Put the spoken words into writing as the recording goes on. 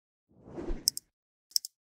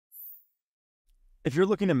If you're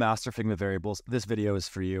looking to master Figma variables, this video is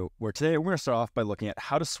for you, where today we're going to start off by looking at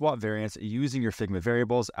how to swap variants using your Figma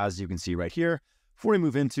variables, as you can see right here, before we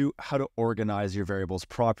move into how to organize your variables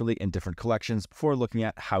properly in different collections, before looking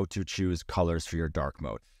at how to choose colors for your dark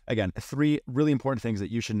mode. Again, 3 really important things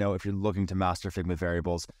that you should know if you're looking to master Figma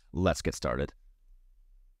variables. Let's get started.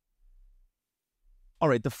 All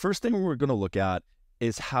right, the first thing we're going to look at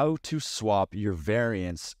is how to swap your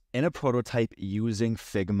variants in a prototype using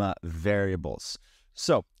Figma variables.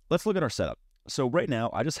 So let's look at our setup. So right now,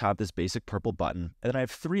 I just have this basic purple button, and then I have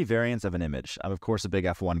 3 variants of an image. I'm, of course, a big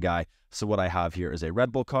F1 guy, so what I have here is a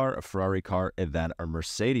Red Bull car, a Ferrari car, and then a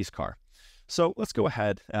Mercedes car. So let's go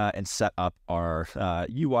ahead and set up our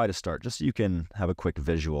UI to start, just so you can have a quick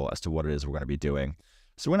visual as to what it is we're going to be doing.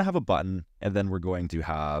 So we're going to have a button, and then we're going to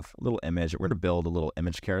have a little image. We're going to build a little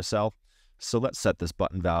image carousel. So let's set this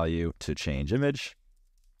button value to change image.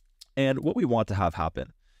 And what we want to have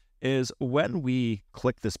happen is when we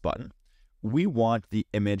click this button, we want the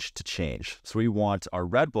image to change. So we want our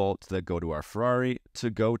Red Bull to go to our Ferrari to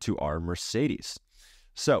go to our Mercedes.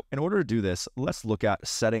 So in order to do this, let's look at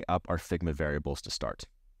setting up our Figma variables to start.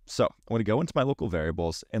 So I'm going to go into my local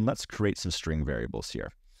variables and let's create some string variables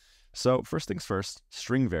here. So first things first,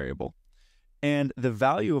 string variable. And the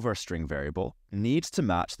value of our string variable needs to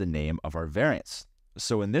match the name of our variants.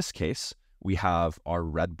 So in this case, we have our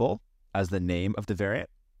Red Bull as the name of the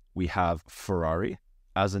variant. We have Ferrari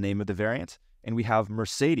as the name of the variant. And we have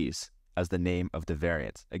Mercedes as the name of the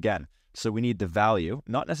variant. Again, so we need the value,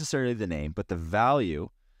 not necessarily the name, but the value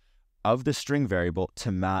of the string variable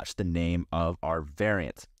to match the name of our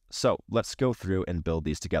variant. So let's go through and build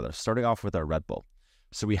these together, starting off with our Red Bull.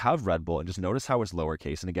 So we have Red Bull, and just notice how it's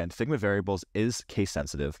lowercase. And again, Figma variables is case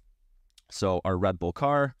sensitive. So our Red Bull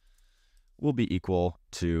car will be equal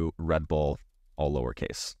to Red Bull, all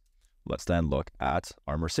lowercase. Let's then look at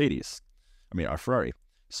our our Ferrari.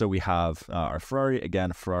 So we have our Ferrari,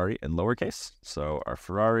 again, Ferrari in lowercase. So our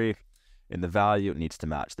Ferrari in the value needs to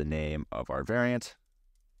match the name of our variant,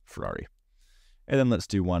 Ferrari. And then let's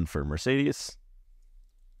do one for Mercedes.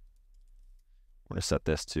 We're going to set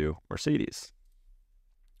this to Mercedes.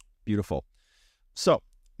 Beautiful. So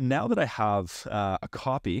now that I have a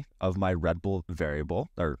copy of my Red Bull variable,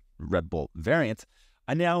 or Red Bull variant,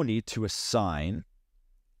 I now need to assign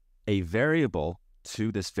a variable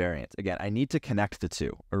to this variant. Again, I need to connect the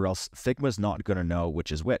two, or else Figma's not going to know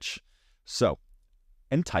which is which. So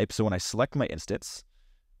in type, so when I select my instance,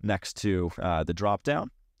 next to the dropdown,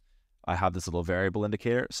 I have this little variable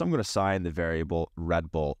indicator. So I'm going to assign the variable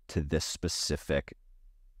Red Bull to this specific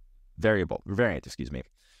variant.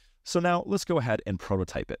 So now let's go ahead and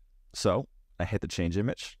prototype it. So I hit the change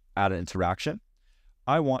image, add an interaction.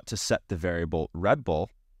 I want to set the variable Red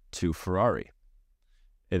Bull to Ferrari.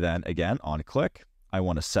 And then again, on click, I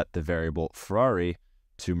want to set the variable Ferrari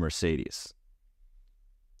to Mercedes.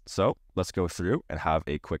 So let's go through and have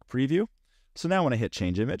a quick preview. So now when I hit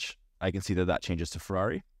change image, I can see that that changes to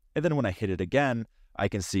Ferrari. And then when I hit it again, I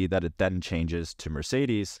can see that it then changes to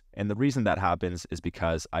Mercedes. And the reason that happens is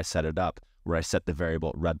because I set it up where I set the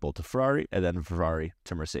variable Red Bull to Ferrari and then Ferrari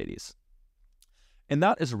to Mercedes. And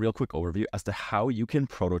that is a real quick overview as to how you can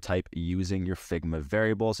prototype using your Figma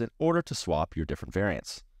variables in order to swap your different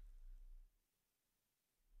variants.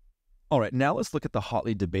 All right, now let's look at the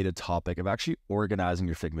hotly debated topic of actually organizing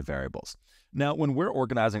your Figma variables. Now, when we're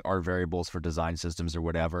organizing our variables for design systems or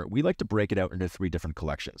whatever, we like to break it out into 3 different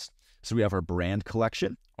collections. So we have our brand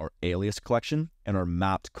collection, our alias collection, and our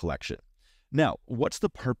mapped collection. Now, what's the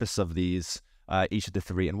purpose of these, each of the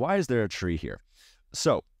 3, and why is there a tree here?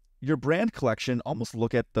 So your brand collection, almost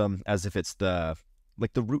look at them as if it's the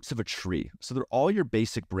roots of a tree. So they're all your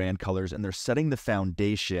basic brand colors, and they're setting the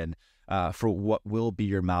foundation for what will be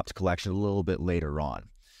your mapped collection a little bit later on.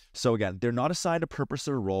 So again, they're not assigned a purpose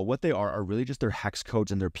or a role. What they are really just their hex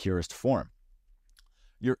codes in their purest form.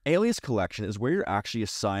 Your alias collection is where you're actually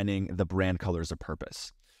assigning the brand colors a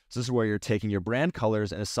purpose. So this is where you're taking your brand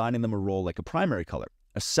colors and assigning them a role like a primary color,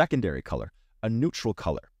 a secondary color, a neutral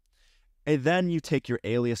color. And then you take your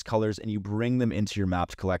alias colors and you bring them into your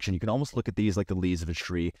mapped collection. You can almost look at these like the leaves of a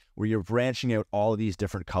tree, where you're branching out all of these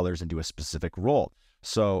different colors into a specific role.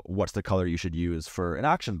 So what's the color you should use for an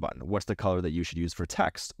action button? What's the color that you should use for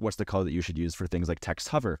text? What's the color that you should use for things like text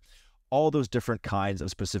hover? All those different kinds of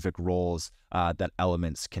specific roles that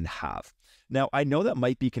elements can have. Now, I know that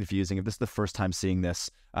might be confusing if this is the first time seeing this.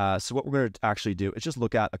 So what we're going to actually do is just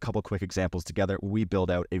look at a couple quick examples together. We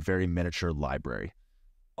build out a very miniature library.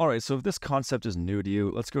 All right, so if this concept is new to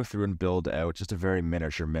you, let's go through and build out just a very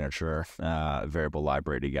miniature variable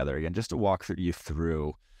library together. Again, just to walk you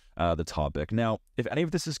through the topic. Now, if any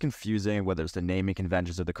of this is confusing, whether it's the naming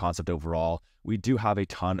conventions or the concept overall, we do have a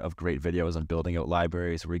ton of great videos on building out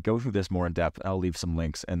libraries where we go through this more in depth. I'll leave some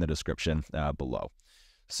links in the description below.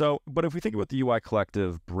 So, but if we think about the UI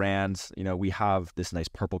Collective brands, we have this nice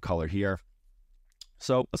purple color here.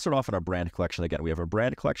 So let's start off in our brand collection. Again, we have our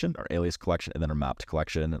brand collection, our alias collection, and then our mapped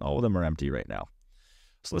collection, and all of them are empty right now.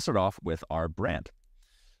 So let's start off with our brand.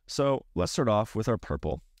 So let's start off with our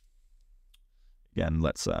purple. Again,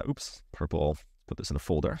 let's, purple, put this in a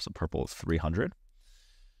folder. So purple 300.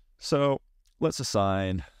 So let's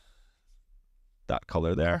assign that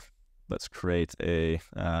color there. Let's create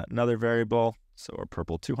another variable. So our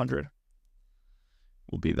purple 200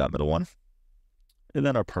 will be that middle one. And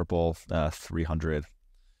then our purple 300,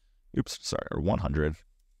 or 100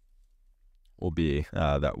 will be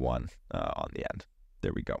that one on the end.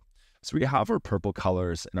 There we go. So we have our purple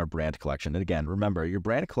colors in our brand collection. And again, remember, your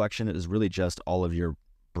brand collection is really just all of your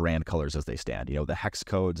brand colors as they stand, the hex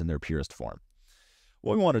codes in their purest form.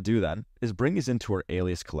 What we want to do then is bring these into our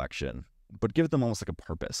alias collection, but give them almost like a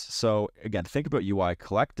purpose. So again, think about UI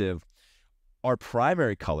Collective. Our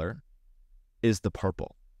primary color is the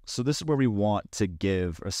purple. So this is where we want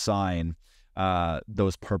to assign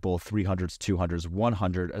those purple 300s, 200s,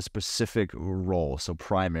 100 a specific role. So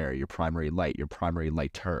primary, your primary light, your primary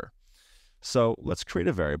lighter. So let's create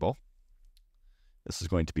a variable. This is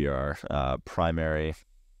going to be our primary.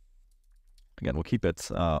 Again, we'll keep it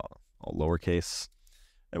all lowercase.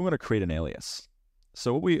 And we're going to create an alias.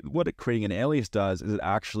 So what creating an alias does is it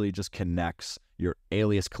actually just connects your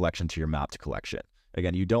alias collection to your mapped collection.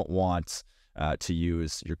 Again, you don't want to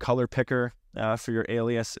use your color picker for your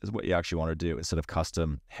alias is what you actually want to do. Instead of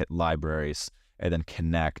custom, hit libraries and then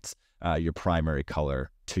connect your primary color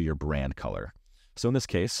to your brand color. So in this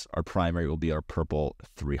case, our primary will be our purple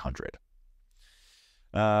 300.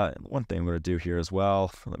 One thing I'm going to do here as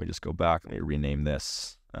well, let me just go back, let me rename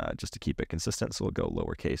this just to keep it consistent. So we'll go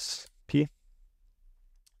lowercase p,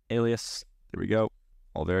 alias, there we go,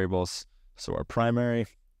 all variables. So our primary,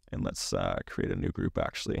 and let's create a new group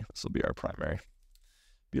actually. This will be our primary.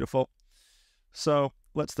 Beautiful. So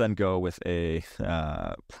let's then go with a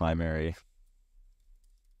primary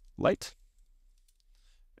light.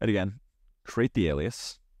 And again, create the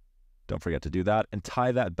alias. Don't forget to do that and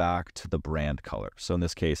tie that back to the brand color. So in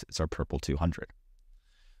this case, it's our purple 200.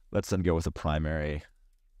 Let's then go with a primary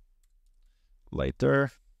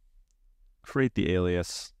lighter, create the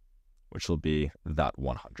alias, which will be that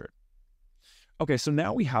 100. Okay, so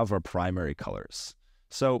now we have our primary colors.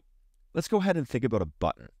 So let's go ahead and think about a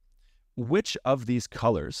button. Which of these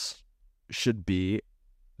colors should be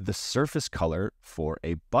the surface color for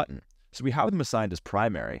a button? So we have them assigned as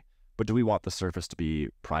primary, but do we want the surface to be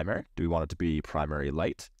primary? Do we want it to be primary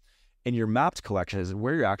light? In your mapped collection is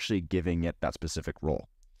where you're actually giving it that specific role.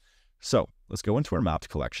 So let's go into our mapped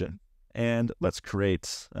collection and let's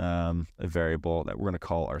create a variable that we're going to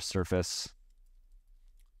call our surface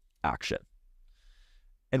action.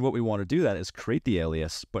 And what we want to do then is create the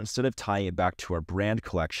alias, but instead of tying it back to our brand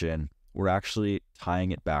collection, we're actually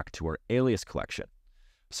tying it back to our alias collection.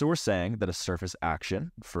 So we're saying that a surface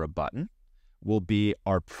action for a button will be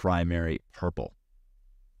our primary purple.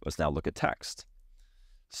 Let's now look at text.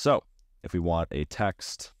 So if we want a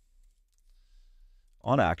text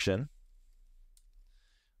on action,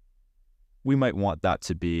 we might want that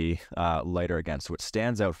to be lighter again. So it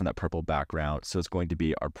stands out from that purple background. So it's going to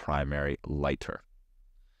be our primary lighter.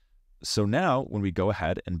 So now when we go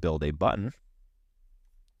ahead and build a button,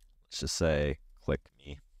 let's just say, click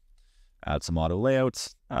me, add some auto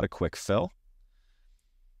layouts, add a quick fill.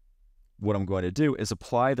 What I'm going to do is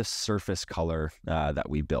apply the surface color that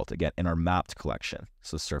we built, again, in our mapped collection.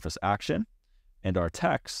 So surface action, and our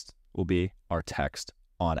text will be our text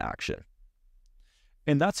on action.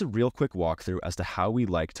 And that's a real quick walkthrough as to how we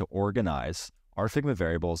like to organize our Figma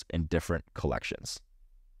variables in different collections.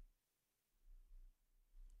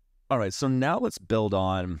 All right, so now let's build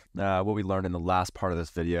on what we learned in the last part of this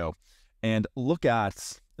video and look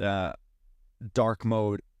at dark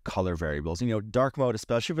mode color variables. Dark mode,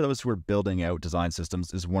 especially for those who are building out design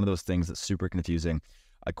systems, is one of those things that's super confusing.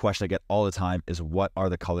 A question I get all the time is, what are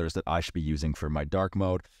the colors that I should be using for my dark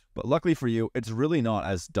mode? But luckily for you, it's really not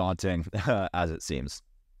as daunting as it seems.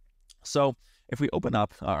 So if we open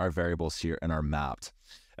up our variables here in our mapped,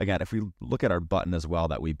 again, if we look at our button as well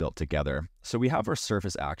that we built together, so we have our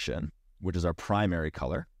surface action, which is our primary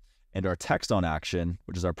color, and our text on action,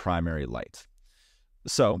 which is our primary light.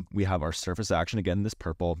 So we have our surface action, again, this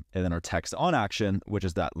purple, and then our text on action, which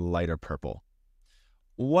is that lighter purple.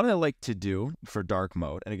 what I like to do for dark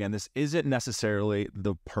mode, and again, this isn't necessarily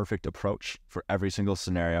the perfect approach for every single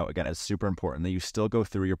scenario. Again, it's super important that you still go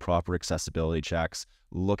through your proper accessibility checks,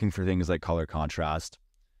 looking for things like color contrast,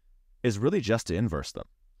 is really just to inverse them.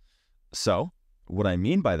 So what I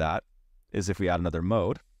mean by that is if we add another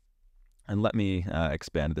mode, and let me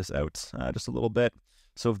expand this out just a little bit.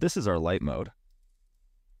 So if this is our light mode,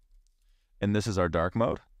 and this is our dark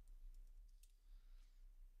mode,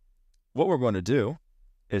 what we're going to do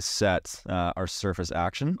is set our surface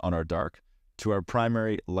action on our dark to our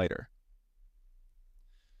primary lighter.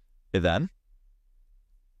 And then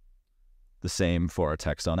the same for our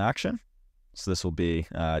text on action. So this will be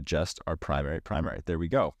just our primary. There we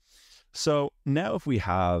go. So now if we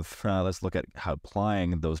have, let's look at how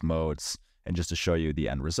applying those modes and just to show you the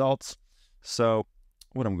end results. So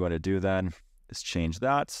what I'm going to do then is change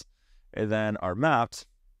that. And then our mapped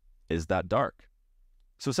is that dark.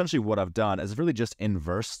 So essentially what I've done is really just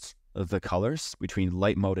inversed the colors between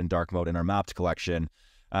light mode and dark mode in our mapped collection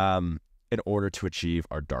in order to achieve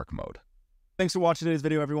our dark mode. Thanks for watching today's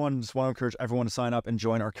video, everyone. Just want to encourage everyone to sign up and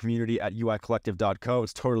join our community at uicollective.co.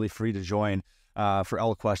 It's totally free to join for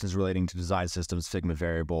all questions relating to design systems, Figma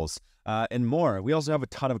variables, and more. We also have a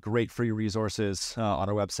ton of great free resources on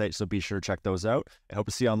our website, so be sure to check those out. I hope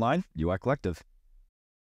to see you online, UI Collective.